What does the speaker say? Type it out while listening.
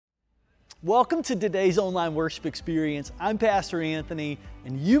Welcome to today's online worship experience. I'm Pastor Anthony,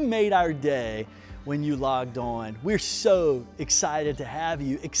 and you made our day when you logged on. We're so excited to have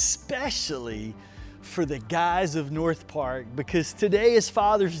you, especially for the guys of North Park, because today is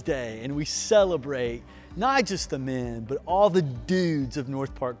Father's Day and we celebrate not just the men, but all the dudes of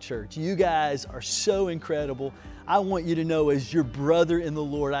North Park Church. You guys are so incredible. I want you to know, as your brother in the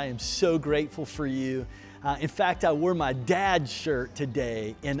Lord, I am so grateful for you. In fact, I wore my dad's shirt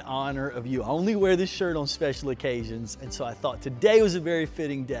today in honor of you. I only wear this shirt on special occasions, and so I thought today was a very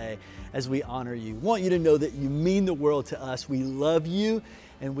fitting day as we honor you. I want you to know that you mean the world to us. We love you,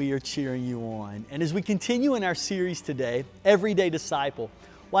 and we are cheering you on. And as we continue in our series today, Everyday Disciple,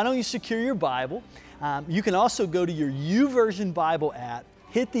 why don't you secure your Bible? You can also go to your YouVersion Bible app,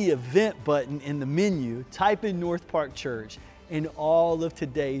 hit the event button in the menu, type in North Park Church, and all of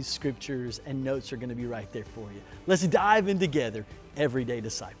today's scriptures and notes are going to be right there for you. Let's dive in together, Everyday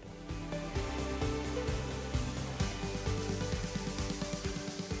Disciple.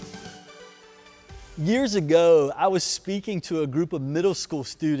 Years ago, I was speaking to a group of middle school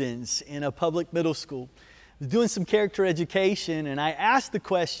students in a public middle school. I was doing some character education, and I asked the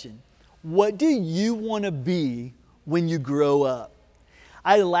question, what do you want to be when you grow up?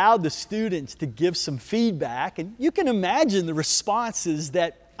 I allowed the students to give some feedback, and you can imagine the responses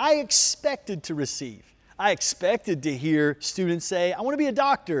that I expected to receive. I expected to hear students say, I want to be a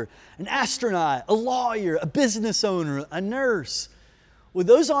doctor, an astronaut, a lawyer, a business owner, a nurse. Well,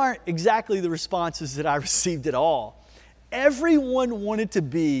 those aren't exactly the responses that I received at all. Everyone wanted to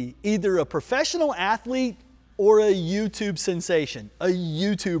be either a professional athlete or a YouTube sensation, a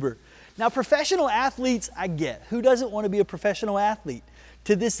YouTuber. Now, professional athletes, I get. Who doesn't want to be a professional athlete?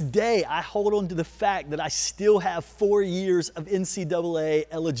 To this day, I hold on to the fact that I still have 4 years of NCAA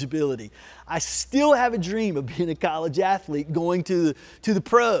eligibility. I still have a dream of being a college athlete going to the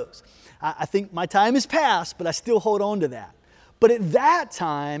pros. I think my time has passed, but I still hold on to that. But at that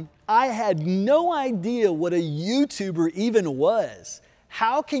time, I had no idea what a YouTuber even was.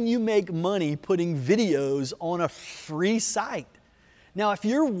 How can you make money putting videos on a free site? Now, if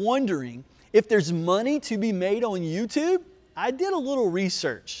you're wondering if there's money to be made on YouTube, I did a little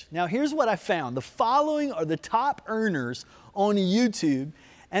research. Now, here's what I found. The following are the top earners on YouTube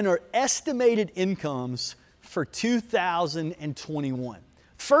and are estimated incomes for 2021.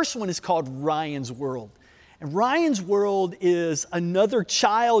 First one is called Ryan's World. And Ryan's World is another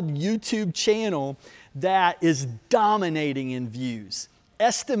child YouTube channel that is dominating in views.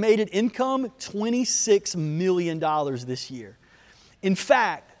 Estimated income, $26 million this year. In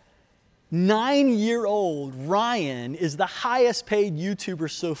fact, 9-year-old Ryan is the highest paid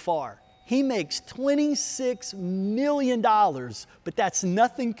YouTuber so far. He makes $26 million, but that's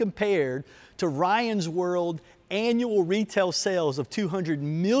nothing compared to Ryan's World annual retail sales of $200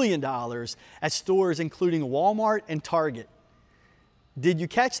 million at stores including Walmart and Target. Did you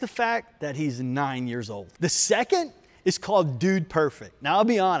catch the fact that he's 9 years old? The second is called Dude Perfect. Now, I'll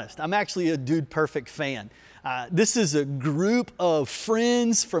be honest, I'm actually a Dude Perfect fan. This is a group of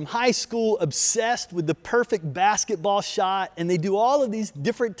friends from high school obsessed with the perfect basketball shot, and they do all of these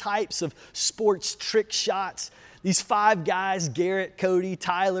different types of sports trick shots. These 5 guys, Garrett, Cody,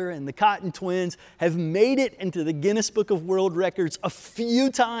 Tyler, and the Cotton Twins, have made it into the Guinness Book of World Records a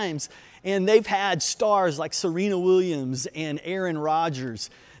few times, and they've had stars like Serena Williams and Aaron Rodgers.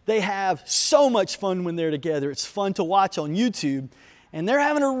 They have so much fun when they're together. It's fun to watch on YouTube. And they're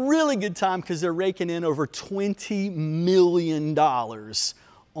having a really good time because they're raking in over $20 million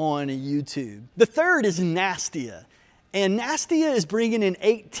on YouTube. The third is Nastia. And Nastia is bringing in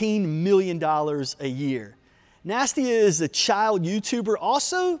 $18 million a year. Nastia is a child YouTuber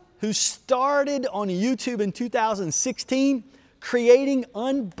also who started on YouTube in 2016 creating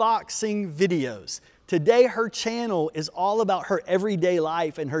unboxing videos. Today, her channel is all about her everyday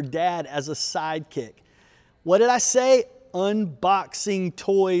life and her dad as a sidekick. What did I say? Unboxing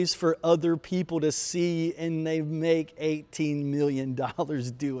toys for other people to see, and they make $18 million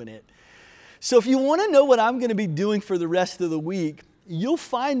doing it. So if you want to know what I'm going to be doing for the rest of the week, you'll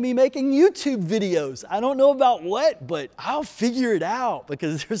find me making YouTube videos. I don't know about what, but I'll figure it out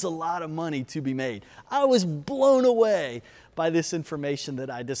because there's a lot of money to be made. I was blown away by this information that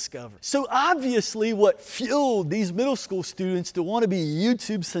I discovered. So obviously what fueled these middle school students to want to be a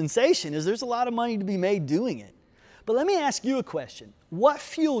YouTube sensation is there's a lot of money to be made doing it. But let me ask you a question. What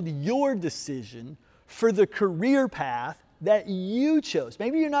fueled your decision for the career path that you chose?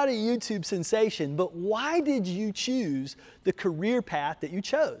 Maybe you're not a YouTube sensation, but why did you choose the career path that you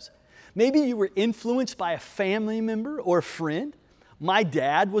chose? Maybe you were influenced by a family member or a friend, My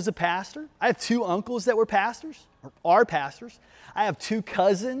dad was a pastor. I have 2 uncles that were pastors, or are pastors. I have 2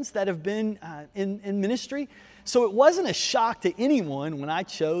 cousins that have been in ministry. So it wasn't a shock to anyone when I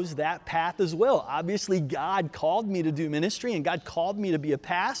chose that path as well. Obviously, God called me to do ministry and God called me to be a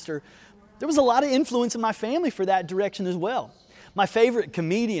pastor. There was a lot of influence in my family for that direction as well. My favorite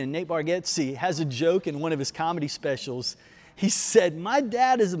comedian, Nate Bargatze, has a joke in one of his comedy specials. He said, "My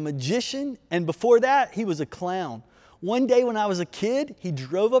dad is a magician, and before that, he was a clown. One day when I was a kid, he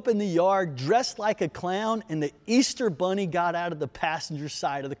drove up in the yard dressed like a clown, and the Easter bunny got out of the passenger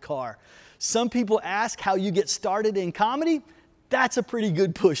side of the car." Some people ask how you get started in comedy. That's a pretty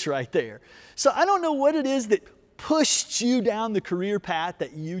good push right there. So I don't know what it is that pushed you down the career path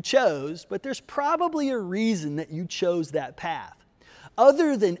that you chose, but there's probably a reason that you chose that path.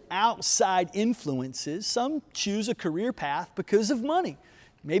 Other than outside influences, some choose a career path because of money.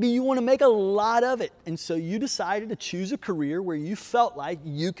 Maybe you want to make a lot of it, and so you decided to choose a career where you felt like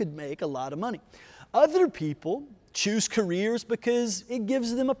you could make a lot of money. Other people choose careers because it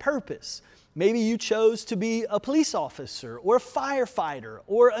gives them a purpose. Maybe you chose to be a police officer or a firefighter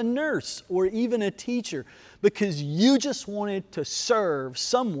or a nurse or even a teacher because you just wanted to serve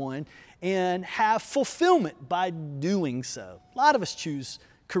someone and have fulfillment by doing so. A lot of us choose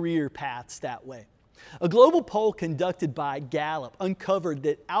career paths that way. A global poll conducted by Gallup uncovered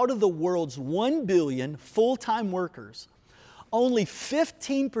that out of the world's 1 billion full-time workers, only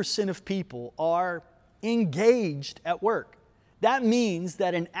 15% of people are engaged at work. That means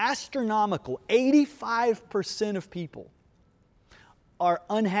that an astronomical 85% of people are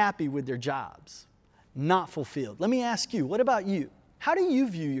unhappy with their jobs, not fulfilled. Let me ask you, what about you? How do you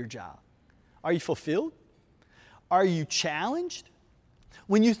view your job? Are you fulfilled? Are you challenged?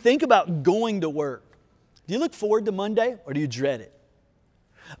 When you think about going to work, do you look forward to Monday or do you dread it?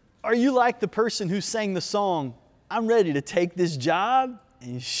 Are you like the person who sang the song, "I'm ready to take this job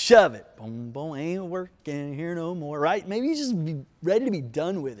and shove it. Boom, boom, ain't working here no more," right? Maybe you just be ready to be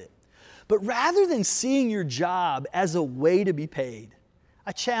done with it. But rather than seeing your job as a way to be paid,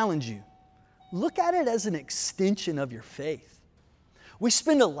 I challenge you, look at it as an extension of your faith. We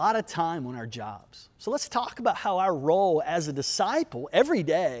spend a lot of time on our jobs. So let's talk about how our role as a disciple every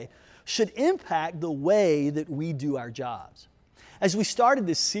day should impact the way that we do our jobs. As we started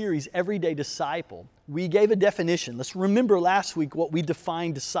this series, Everyday Disciple, we gave a definition. Let's remember last week what we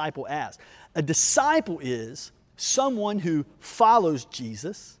defined disciple as. A disciple is someone who follows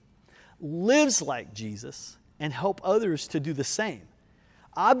Jesus, lives like Jesus, and help others to do the same.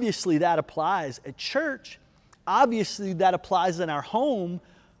 Obviously, that applies at church. Obviously, that applies in our home.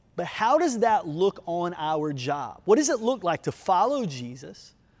 But how does that look on our job? What does it look like to follow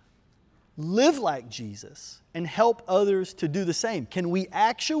Jesus, live like Jesus, and help others to do the same? Can we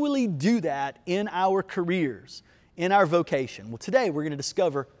actually do that in our careers, in our vocation? Well, today we're going to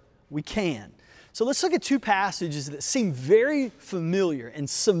discover we can. So let's look at 2 passages that seem very familiar and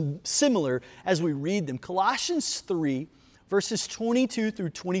similar as we read them. Colossians 3, verses 22 through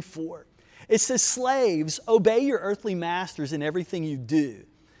 24. It says, "Slaves, obey your earthly masters in everything you do.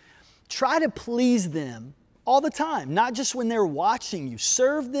 Try to please them all the time, not just when they're watching you.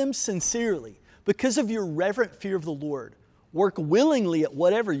 Serve them sincerely because of your reverent fear of the Lord. Work willingly at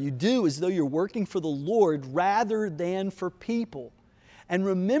whatever you do as though you're working for the Lord rather than for people. And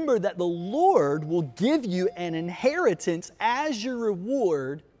remember that the Lord will give you an inheritance as your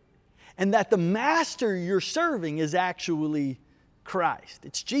reward, and that the master you're serving is actually Christ."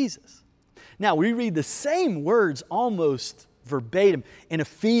 It's Jesus. Now, we read the same words almost verbatim in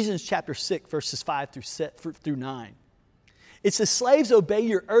Ephesians chapter 6, verses 5 through 9. It says, "Slaves, obey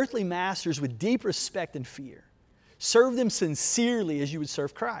your earthly masters with deep respect and fear. Serve them sincerely as you would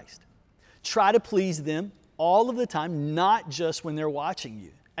serve Christ. Try to please them all of the time, not just when they're watching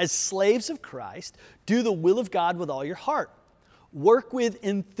you. As slaves of Christ, do the will of God with all your heart. Work with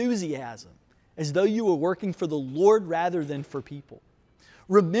enthusiasm, as though you were working for the Lord rather than for people.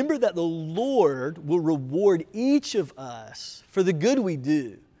 Remember that the Lord will reward each of us for the good we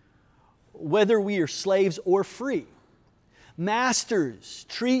do, whether we are slaves or free. Masters,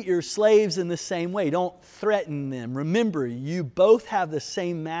 treat your slaves in the same way. Don't threaten them. Remember, you both have the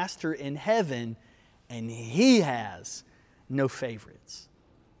same master in heaven, and He has no favorites."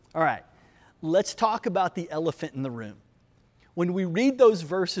 All right, let's talk about the elephant in the room. When we read those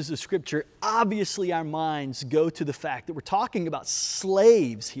verses of Scripture, obviously our minds go to the fact that we're talking about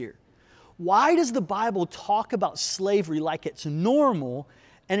slaves here. Why does the Bible talk about slavery like it's normal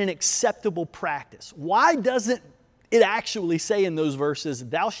and an acceptable practice? Why doesn't it actually say in those verses,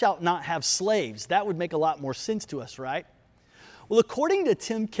 "Thou shalt not have slaves"? That would make a lot more sense to us, right? Well, according to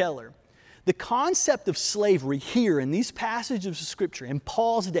Tim Keller, The concept of slavery here in these passages of Scripture, in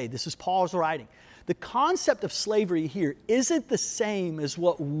Paul's day, this is Paul's writing, the concept of slavery here isn't the same as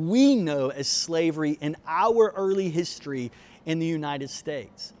what we know as slavery in our early history in the United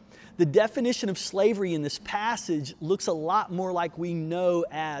States. The definition of slavery in this passage looks a lot more like we know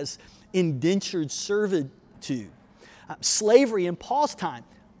as indentured servitude. Slavery in Paul's time,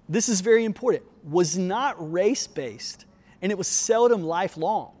 this is very important, was not race-based, and it was seldom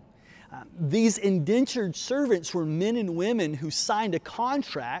lifelong. These indentured servants were men and women who signed a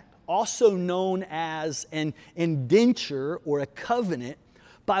contract, also known as an indenture or a covenant,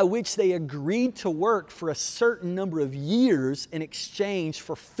 by which they agreed to work for a certain number of years in exchange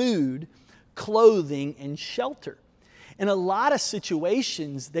for food, clothing, and shelter. In a lot of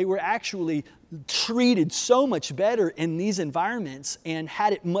situations, they were actually treated so much better in these environments and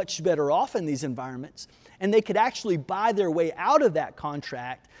had it much better off in these environments. And they could actually buy their way out of that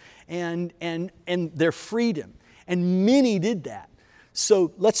contract and their freedom. And many did that.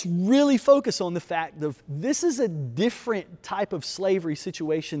 So let's really focus on the fact of this is a different type of slavery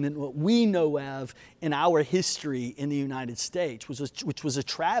situation than what we know of in our history in the United States, which was a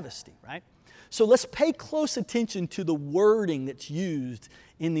travesty, right? So let's pay close attention to the wording that's used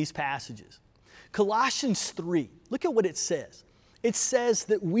in these passages. Colossians 3, look at what it says. It says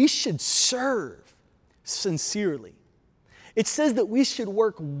that we should serve sincerely. It says that we should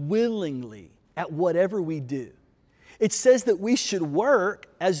work willingly at whatever we do. It says that we should work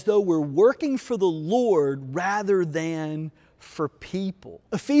as though we're working for the Lord rather than for people.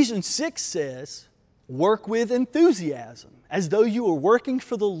 Ephesians 6 says, work with enthusiasm, as though you are working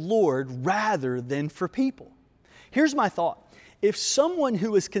for the Lord rather than for people. Here's my thought. If someone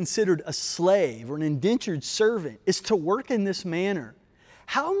who is considered a slave or an indentured servant is to work in this manner,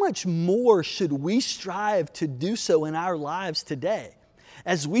 how much more should we strive to do so in our lives today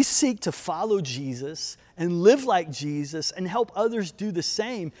as we seek to follow Jesus and live like Jesus and help others do the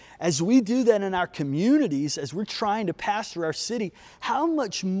same? As we do that in our communities, as we're trying to pastor our city, how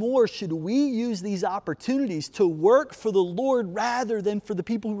much more should we use these opportunities to work for the Lord rather than for the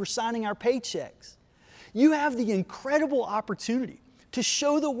people who are signing our paychecks? You have the incredible opportunity to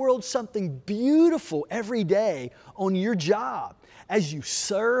show the world something beautiful every day on your job as you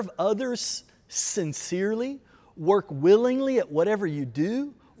serve others sincerely, work willingly at whatever you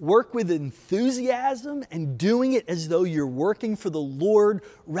do, work with enthusiasm, and doing it as though you're working for the Lord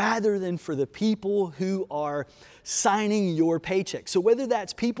rather than for the people who are signing your paycheck. So whether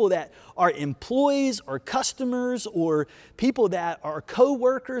that's people that are employees or customers or people that are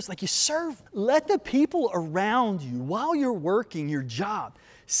co-workers, like you serve, let the people around you while you're working your job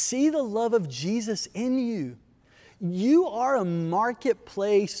see the love of Jesus in you. You are a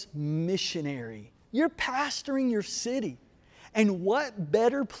marketplace missionary. You're pastoring your city. And what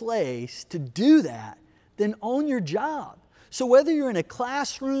better place to do that than on your job? So whether you're in a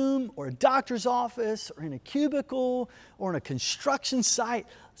classroom or a doctor's office or in a cubicle or in a construction site,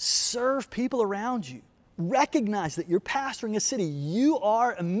 serve people around you. Recognize that you're pastoring a city. You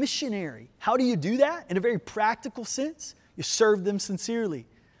are a missionary. How do you do that? In a very practical sense, you serve them sincerely,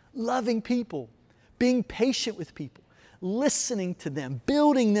 loving people, being patient with people, listening to them,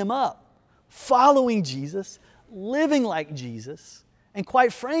 building them up, following Jesus, living like Jesus, and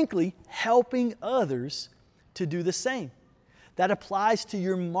quite frankly, helping others to do the same. That applies to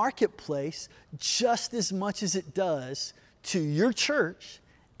your marketplace just as much as it does to your church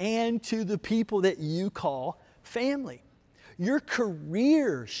and to the people that you call family. Your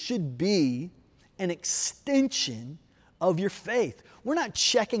career should be an extension of your faith. We're not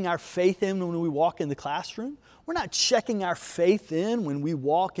checking our faith in when we walk in the classroom. We're not checking our faith in when we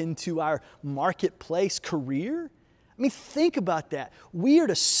walk into our marketplace career. I mean, think about that. We are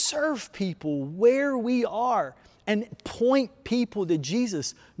to serve people where we are and point people to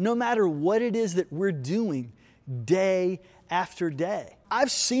Jesus no matter what it is that we're doing day after day.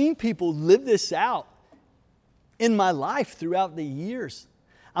 I've seen people live this out in my life throughout the years.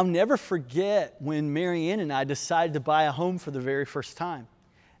 I'll never forget when Marianne and I decided to buy a home for the very first time.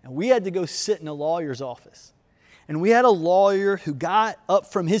 And we had to go sit in a lawyer's office. And we had a lawyer who got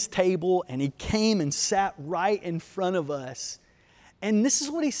up from his table and he came and sat right in front of us. And this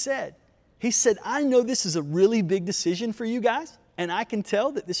is what he said. He said, I know this is a really big decision for you guys, and I can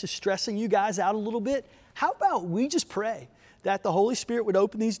tell that this is stressing you guys out a little bit. How about we just pray that the Holy Spirit would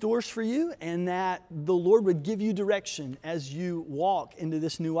open these doors for you and that the Lord would give you direction as you walk into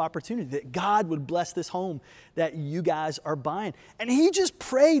this new opportunity, that God would bless this home that you guys are buying. And he just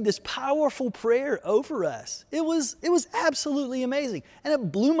prayed this powerful prayer over us. It was absolutely amazing. And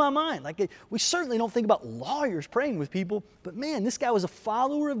it blew my mind. Like, we certainly don't think about lawyers praying with people, but man, this guy was a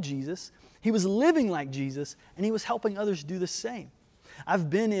follower of Jesus. He was living like Jesus, and he was helping others do the same.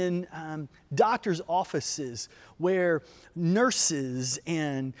 I've been in doctors' offices where nurses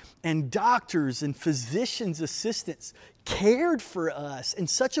and doctors and physicians' assistants cared for us in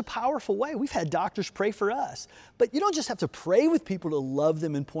such a powerful way. We've had doctors pray for us. But you don't just have to pray with people to love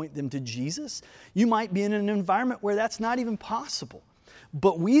them and point them to Jesus. You might be in an environment where that's not even possible.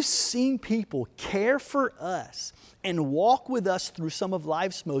 But we've seen people care for us and walk with us through some of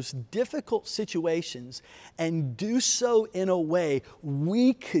life's most difficult situations and do so in a way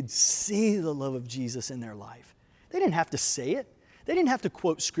we could see the love of Jesus in their life. They didn't have to say it. They didn't have to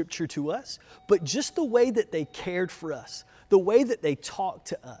quote scripture to us, but just the way that they cared for us, the way that they talked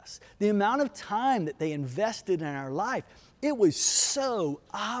to us, the amount of time that they invested in our life, it was so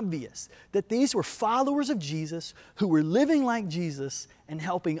obvious that these were followers of Jesus who were living like Jesus and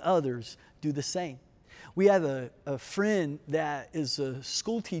helping others do the same. We have a friend that is a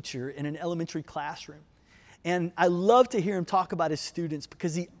school teacher in an elementary classroom. And I love to hear him talk about his students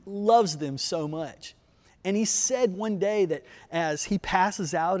because he loves them so much. And he said one day that as he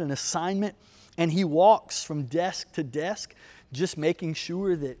passes out an assignment and he walks from desk to desk, just making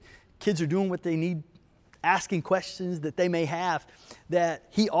sure that kids are doing what they need, asking questions that they may have, that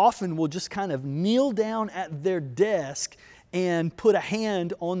he often will just kind of kneel down at their desk and put a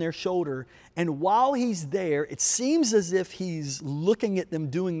hand on their shoulder. And while he's there, it seems as if he's looking at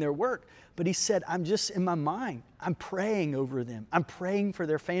them doing their work. But he said, I'm just in my mind, I'm praying over them. I'm praying for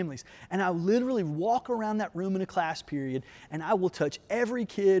their families. And I literally walk around that room in a class period and I will touch every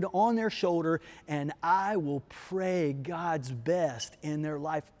kid on their shoulder and I will pray God's best in their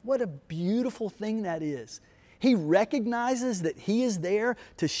life. What a beautiful thing that is. He recognizes that he is there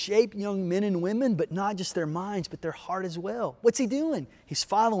to shape young men and women, but not just their minds, but their heart as well. What's he doing? He's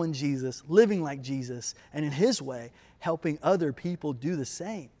following Jesus, living like Jesus, and in his way, helping other people do the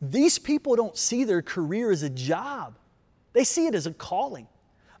same. These people don't see their career as a job. They see it as a calling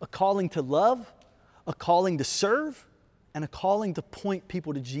to love, a calling to serve, and a calling to point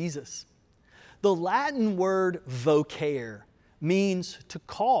people to Jesus. The Latin word vocare means to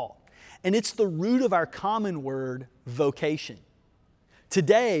call. And it's the root of our common word, vocation.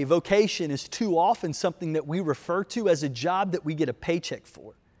 Today, vocation is too often something that we refer to as a job that we get a paycheck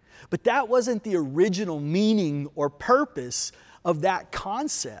for. But that wasn't the original meaning or purpose of that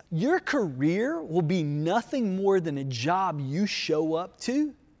concept. Your career will be nothing more than a job you show up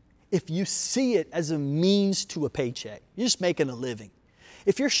to if you see it as a means to a paycheck. You're just making a living.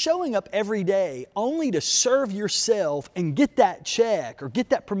 If you're showing up every day only to serve yourself and get that check or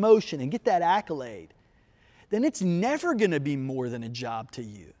get that promotion and get that accolade, then it's never going to be more than a job to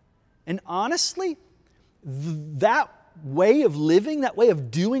you. And honestly, that way of living, that way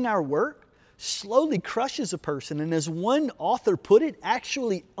of doing our work, slowly crushes a person. And as one author put it,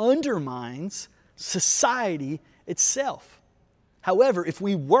 actually undermines society itself. However, if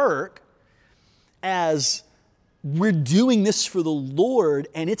we work as we're doing this for the Lord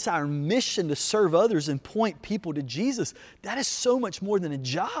and it's our mission to serve others and point people to Jesus, that is so much more than a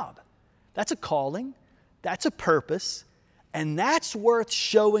job. That's a calling, that's a purpose, and that's worth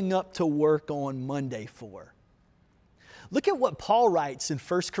showing up to work on Monday for. Look at what Paul writes in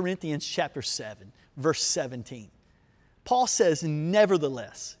 1 Corinthians chapter 7, verse 17. Paul says,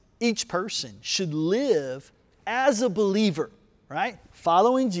 nevertheless, each person should live as a believer, right?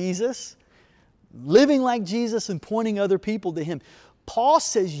 Following Jesus, living like Jesus and pointing other people to Him. Paul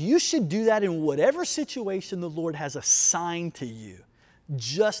says you should do that in whatever situation the Lord has assigned to you,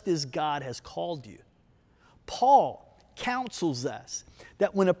 just as God has called you. Paul counsels us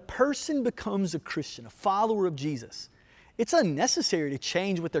that when a person becomes a Christian, a follower of Jesus, it's unnecessary to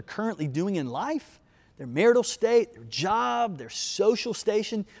change what they're currently doing in life, their marital state, their job, their social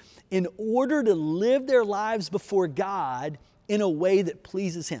station, in order to live their lives before God in a way that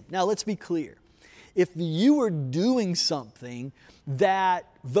pleases Him. Now, let's be clear. If you are doing something that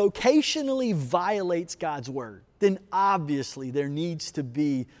vocationally violates God's Word, then obviously there needs to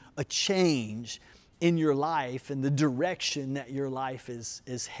be a change in your life and the direction that your life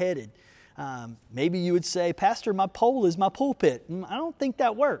is headed. Maybe you would say, Pastor, my pole is my pulpit. I don't think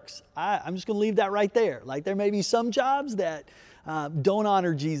that works. I'm just going to leave that right there. Like there may be some jobs that don't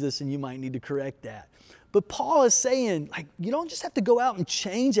honor Jesus and you might need to correct that. But Paul is saying, like, you don't just have to go out and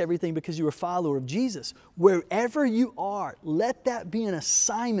change everything because you're a follower of Jesus. Wherever you are, let that be an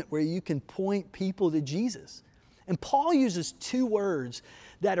assignment where you can point people to Jesus. And Paul uses two words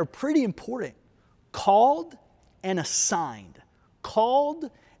that are pretty important: called and assigned. Called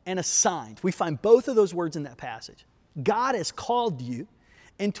and assigned. We find both of those words in that passage. God has called you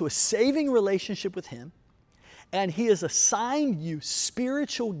into a saving relationship with Him, and He has assigned you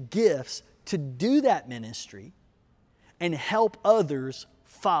spiritual gifts to do that ministry and help others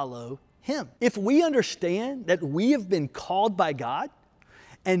follow Him. If we understand that we have been called by God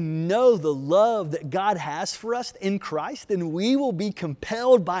and know the love that God has for us in Christ, then we will be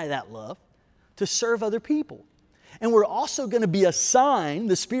compelled by that love to serve other people. And we're also going to be assigned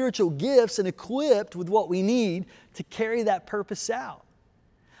the spiritual gifts and equipped with what we need to carry that purpose out.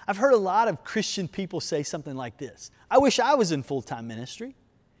 I've heard a lot of Christian people say something like this: I wish I was in full-time ministry.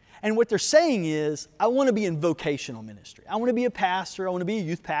 And what they're saying is, I want to be in vocational ministry. I want to be a pastor. I want to be a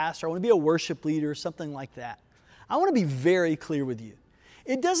youth pastor. I want to be a worship leader, something like that. I want to be very clear with you.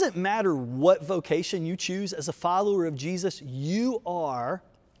 It doesn't matter what vocation you choose as a follower of Jesus, you are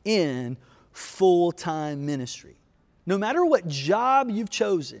in full-time ministry. No matter what job you've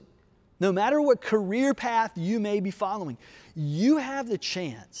chosen, no matter what career path you may be following, you have the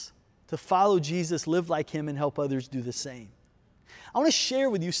chance to follow Jesus, live like Him, and help others do the same. I want to share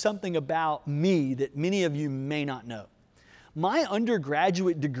with you something about me that many of you may not know. My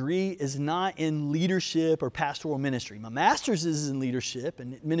undergraduate degree is not in leadership or pastoral ministry. My master's is in leadership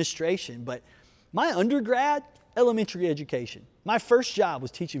and administration, but my undergrad, elementary education. My first job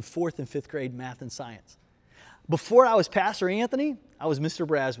was teaching 4th and 5th grade math and science. Before I was Pastor Anthony, I was Mr.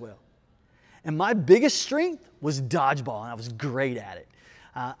 Braswell. And my biggest strength was dodgeball, and I was great at it.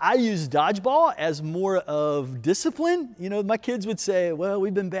 I used dodgeball as more of discipline. You know, my kids would say, well,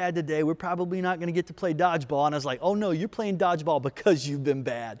 we've been bad today. We're probably not going to get to play dodgeball. And I was like, oh no, you're playing dodgeball because you've been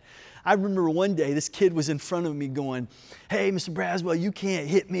bad. I remember one day this kid was in front of me going, hey, Mr. Braswell, you can't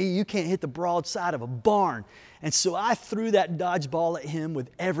hit me. You can't hit the broadside of a barn. And so I threw that dodgeball at him with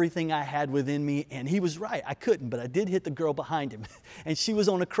everything I had within me, and he was right. I couldn't, but I did hit the girl behind him. And she was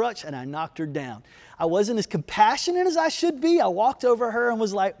on a crutch, and I knocked her down. I wasn't as compassionate as I should be. I walked over her and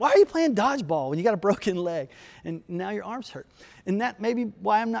was like, why are you playing dodgeball when you got a broken leg? And now your arm's hurt. And that may be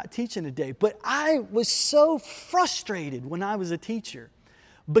why I'm not teaching today. But I was so frustrated when I was a teacher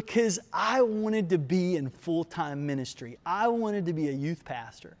because I wanted to be in full-time ministry. I wanted to be a youth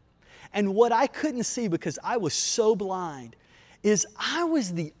pastor. And what I couldn't see, because I was so blind, is I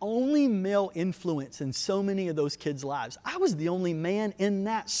was the only male influence in so many of those kids' lives. I was the only man in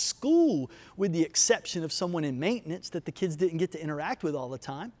that school, with the exception of someone in maintenance that the kids didn't get to interact with all the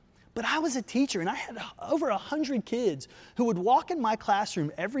time. But I was a teacher, and I had over 100 kids who would walk in my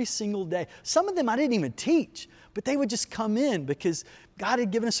classroom every single day. Some of them I didn't even teach, but they would just come in because God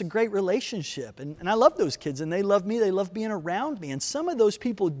had given us a great relationship. And I love those kids, and they love me. They love being around me. And some of those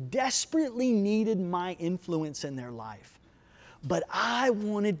people desperately needed my influence in their life. But I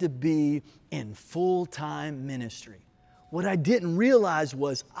wanted to be in full-time ministry. What I didn't realize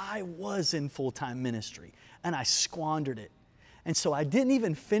was I was in full-time ministry, and I squandered it. And so I didn't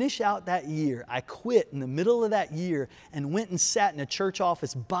even finish out that year. I quit in the middle of that year and went and sat in a church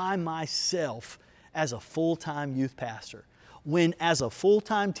office by myself as a full-time youth pastor. When as a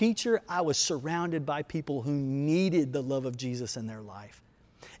full-time teacher, I was surrounded by people who needed the love of Jesus in their life.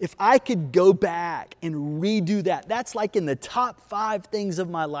 If I could go back and redo that, that's like in the top 5 things of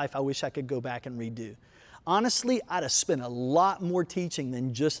my life I wish I could go back and redo. Honestly, I'd have spent a lot more teaching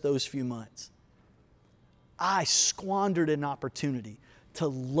than just those few months. I squandered an opportunity to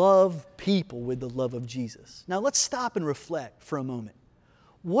love people with the love of Jesus. Now let's stop and reflect for a moment.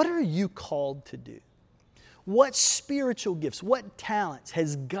 What are you called to do? What spiritual gifts, what talents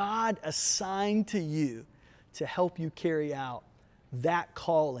has God assigned to you to help you carry out that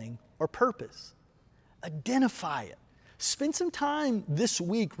calling or purpose? Identify it. Spend some time this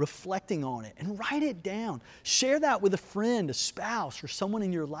week reflecting on it and write it down. Share that with a friend, a spouse, or someone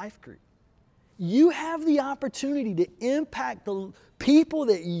in your life group. You have the opportunity to impact the people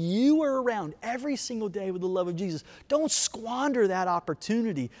that you are around every single day with the love of Jesus. Don't squander that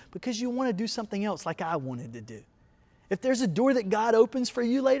opportunity because you want to do something else like I wanted to do. If there's a door that God opens for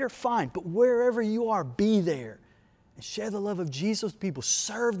you later, fine. But wherever you are, be there and share the love of Jesus with people.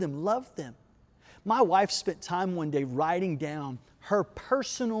 Serve them, love them. My wife spent time one day writing down her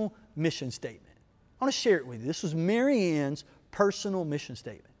personal mission statement. I want to share it with you. This was Mary Ann's personal mission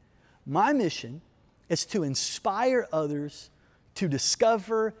statement. My mission is to inspire others to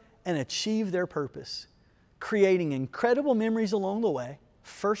discover and achieve their purpose, creating incredible memories along the way,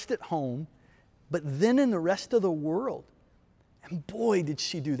 first at home, but then in the rest of the world. And boy, did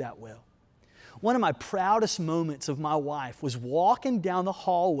she do that well. One of my proudest moments of my wife was walking down the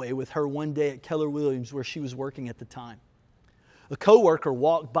hallway with her one day at Keller Williams, where she was working at the time. A coworker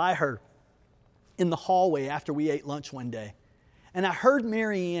walked by her in the hallway after we ate lunch one day. And I heard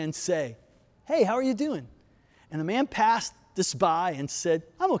Mary Ann say, "Hey, how are you doing?" And the man passed us by and said,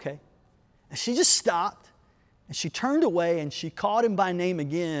 "I'm okay." And she just stopped and she turned away and she called him by name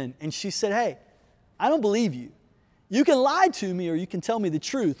again. And she said, "Hey, I don't believe you. You can lie to me or you can tell me the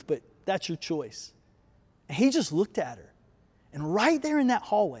truth, but that's your choice." And he just looked at her. And right there in that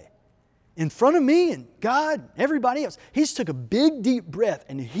hallway, in front of me and God, everybody else, he just took a big deep breath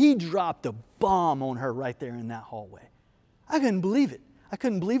and he dropped a bomb on her right there in that hallway. I couldn't believe it. I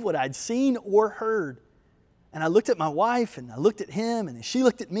couldn't believe what I'd seen or heard. And I looked at my wife and I looked at him and she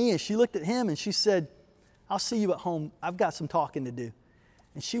looked at me and she looked at him and she said, "I'll see you at home. I've got some talking to do."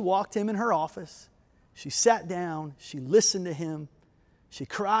 And she walked him in her office. She sat down. She listened to him. She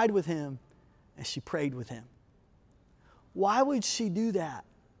cried with him and she prayed with him. Why would she do that?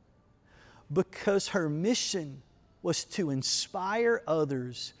 Because her mission was to inspire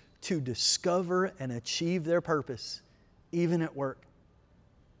others to discover and achieve their purpose, even at work.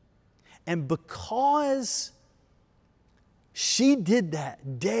 And because she did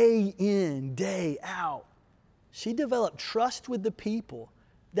that day in, day out, she developed trust with the people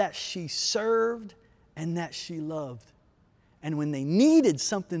that she served and that she loved. And when they needed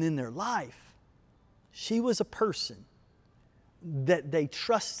something in their life, she was a person that they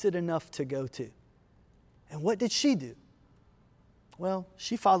trusted enough to go to. And what did she do? Well,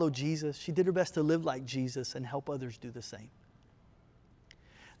 she followed Jesus. She did her best to live like Jesus and help others do the same.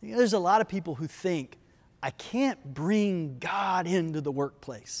 You know, there's a lot of people who think, I can't bring God into the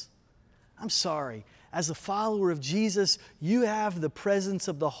workplace. I'm sorry. As a follower of Jesus, you have the presence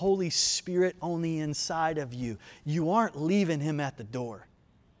of the Holy Spirit on the inside of you. You aren't leaving Him at the door.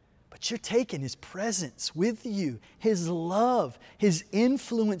 But you're taking His presence with you, His love, His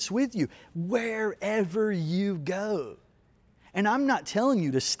influence with you, wherever you go. And I'm not telling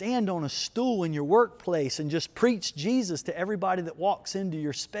you to stand on a stool in your workplace and just preach Jesus to everybody that walks into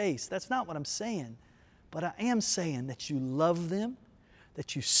your space. That's not what I'm saying. But I am saying that you love them,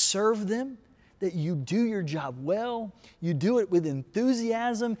 that you serve them, that you do your job well, you do it with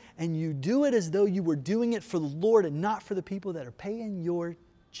enthusiasm, and you do it as though you were doing it for the Lord and not for the people that are paying your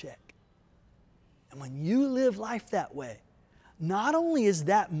check. And when you live life that way, not only is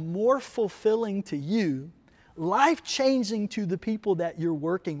that more fulfilling to you, life-changing to the people that you're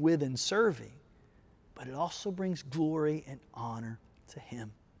working with and serving, but it also brings glory and honor to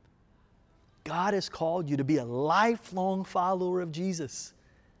Him. God has called you to be a lifelong follower of Jesus.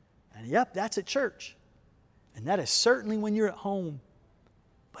 And yep, that's at church. And that is certainly when you're at home.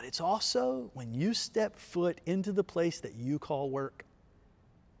 But it's also when you step foot into the place that you call work.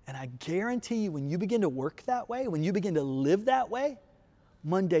 And I guarantee you, when you begin to work that way, when you begin to live that way,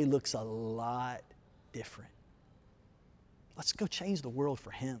 Monday looks a lot different. Let's go change the world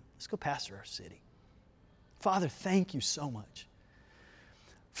for Him. Let's go pastor our city. Father, thank you so much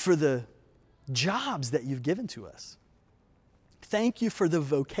for the jobs that you've given to us. Thank you for the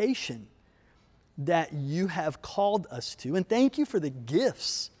vocation that you have called us to. And thank you for the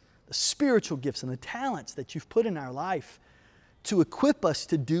gifts, the spiritual gifts and the talents that you've put in our life to equip us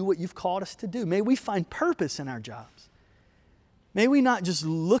to do what you've called us to do. May we find purpose in our jobs. May we not just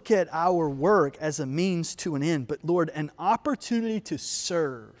look at our work as a means to an end, but Lord, an opportunity to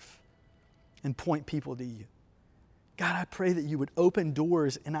serve and point people to you. God, I pray that you would open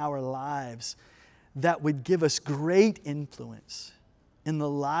doors in our lives that would give us great influence in the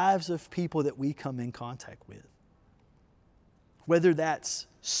lives of people that we come in contact with. Whether that's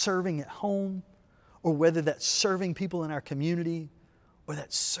serving at home, or whether that's serving people in our community, or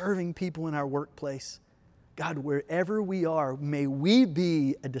that's serving people in our workplace. God, wherever we are, may we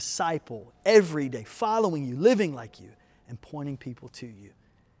be a disciple every day, following you, living like you, and pointing people to you.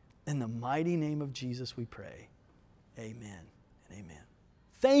 In the mighty name of Jesus we pray. Amen and amen.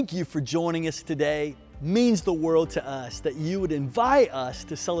 Thank you for joining us today. It means the world to us that you would invite us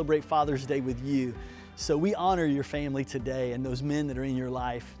to celebrate Father's Day with you. So we honor your family today and those men that are in your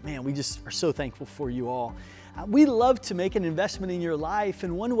life. Man, we just are so thankful for you all. We love to make an investment in your life,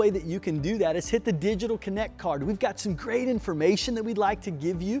 and one way that you can do that is hit the Digital Connect card. We've got some great information that we'd like to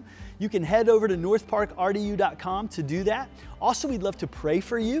give you. You can head over to northparkrdu.com to do that. Also, we'd love to pray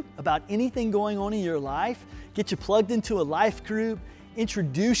for you about anything going on in your life, get you plugged into a life group,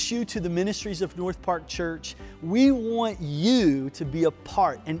 introduce you to the ministries of North Park Church. We want you to be a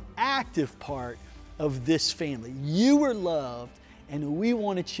part, an active part of this family. You are loved, and we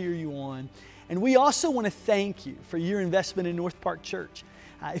want to cheer you on. And we also want to thank you for your investment in North Park Church.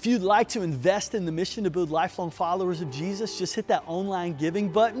 If you'd like to invest in the mission to build lifelong followers of Jesus, just hit that online giving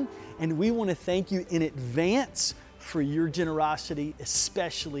button. And we want to thank you in advance for your generosity,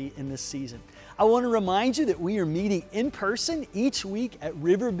 especially in this season. I want to remind you that we are meeting in person each week at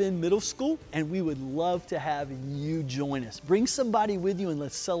Riverbend Middle School, and we would love to have you join us. Bring somebody with you and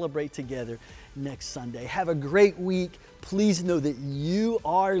let's celebrate together next Sunday. Have a great week. Please know that you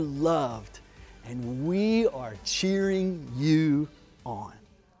are loved and we are cheering you on.